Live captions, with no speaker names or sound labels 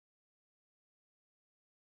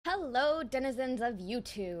Hello, denizens of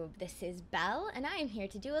YouTube. This is Belle, and I am here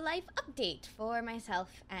to do a life update for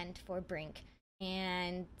myself and for Brink.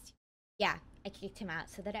 And yeah, I kicked him out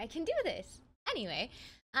so that I can do this. Anyway,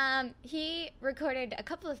 he recorded a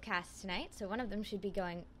couple of casts tonight, so one of them should be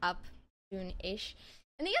going up soon-ish.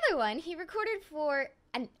 And the other one, he recorded for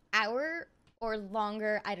an hour or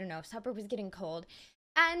longer. I don't know. Supper was getting cold.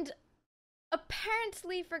 And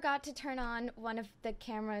apparently forgot to turn on one of the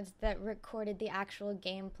cameras that recorded the actual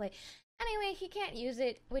gameplay. Anyway, he can't use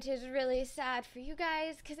it, which is really sad for you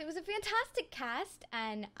guys because it was a fantastic cast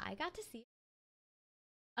and I got to see it.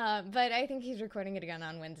 But I think he's recording it again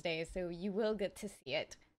on Wednesday, so you will get to see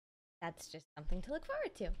it. That's just something to look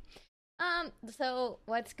forward to. So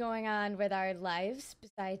what's going on with our lives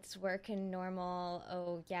besides work and normal,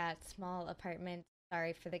 oh yeah, small apartment,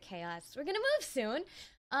 sorry for the chaos. We're gonna move soon.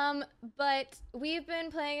 But we've been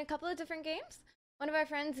playing a couple of different games. One of our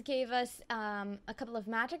friends gave us a couple of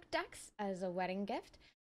magic decks as a wedding gift.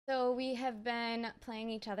 So we have been playing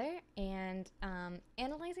each other and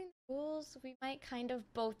analyzing the rules. We might kind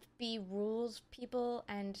of both be rules people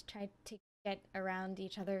and try to get around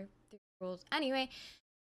each other through rules. Anyway,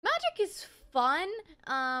 magic is fun.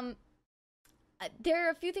 There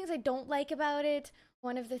are a few things I don't like about it.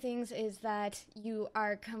 One of the things is that you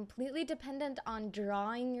are completely dependent on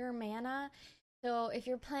drawing your mana. So if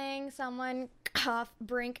you're playing someone, cough,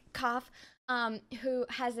 Brink, cough, who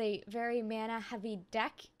has a very mana heavy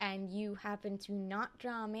deck and you happen to not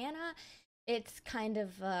draw mana, it's kind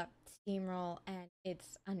of a steamroll and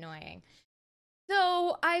it's annoying.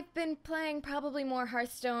 So I've been playing probably more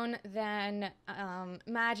Hearthstone than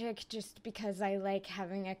Magic just because I like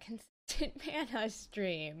having a consistent mana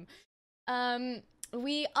stream.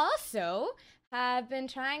 We also have been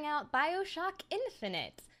trying out BioShock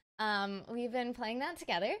Infinite. We've been playing that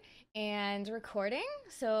together and recording,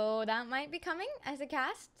 so that might be coming as a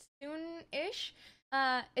cast soon-ish.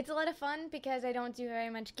 It's a lot of fun because I don't do very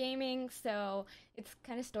much gaming, so it's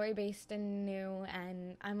kind of story-based and new,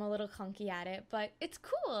 and I'm a little clunky at it, but it's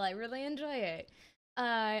cool. I really enjoy it.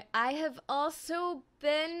 I have also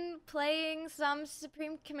been playing some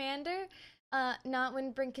Supreme Commander, not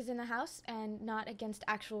when Brink is in the house and not against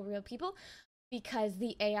actual real people, because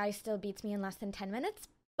the AI still beats me in less than 10 minutes.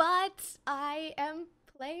 But I am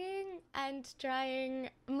playing and trying.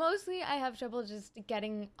 Mostly, I have trouble just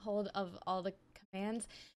getting hold of all the commands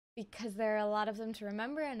because there are a lot of them to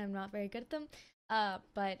remember, and I'm not very good at them.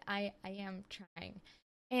 But I am trying.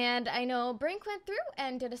 And I know Brink went through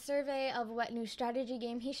and did a survey of what new strategy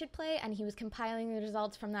game he should play, and he was compiling the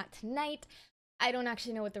results from that tonight. I don't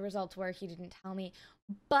actually know what the results were, he didn't tell me.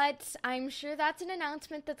 But I'm sure that's an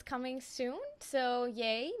announcement that's coming soon. So,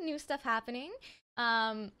 yay, new stuff happening.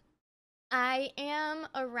 I am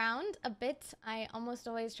around a bit. I almost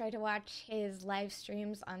always try to watch his live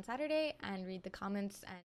streams on Saturday and read the comments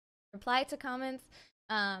and reply to comments.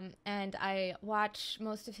 And I watch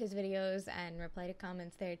most of his videos and reply to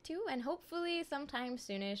comments there too. And hopefully sometime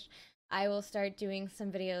soonish, I will start doing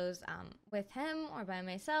some videos with him or by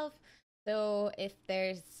myself. So if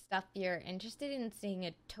there's stuff you're interested in seeing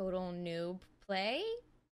a total noob play,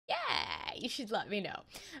 yeah, you should let me know.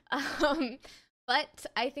 But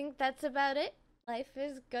I think that's about it. Life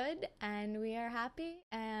is good and we are happy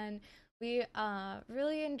and we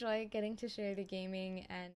really enjoy getting to share the gaming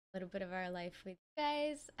and a little bit of our life with you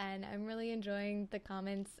guys, and I'm really enjoying the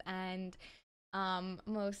comments and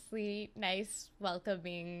mostly nice,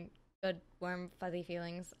 welcoming, good, warm, fuzzy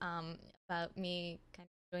feelings about me kind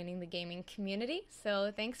of joining the gaming community.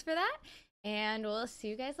 So thanks for that, and we'll see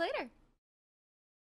you guys later.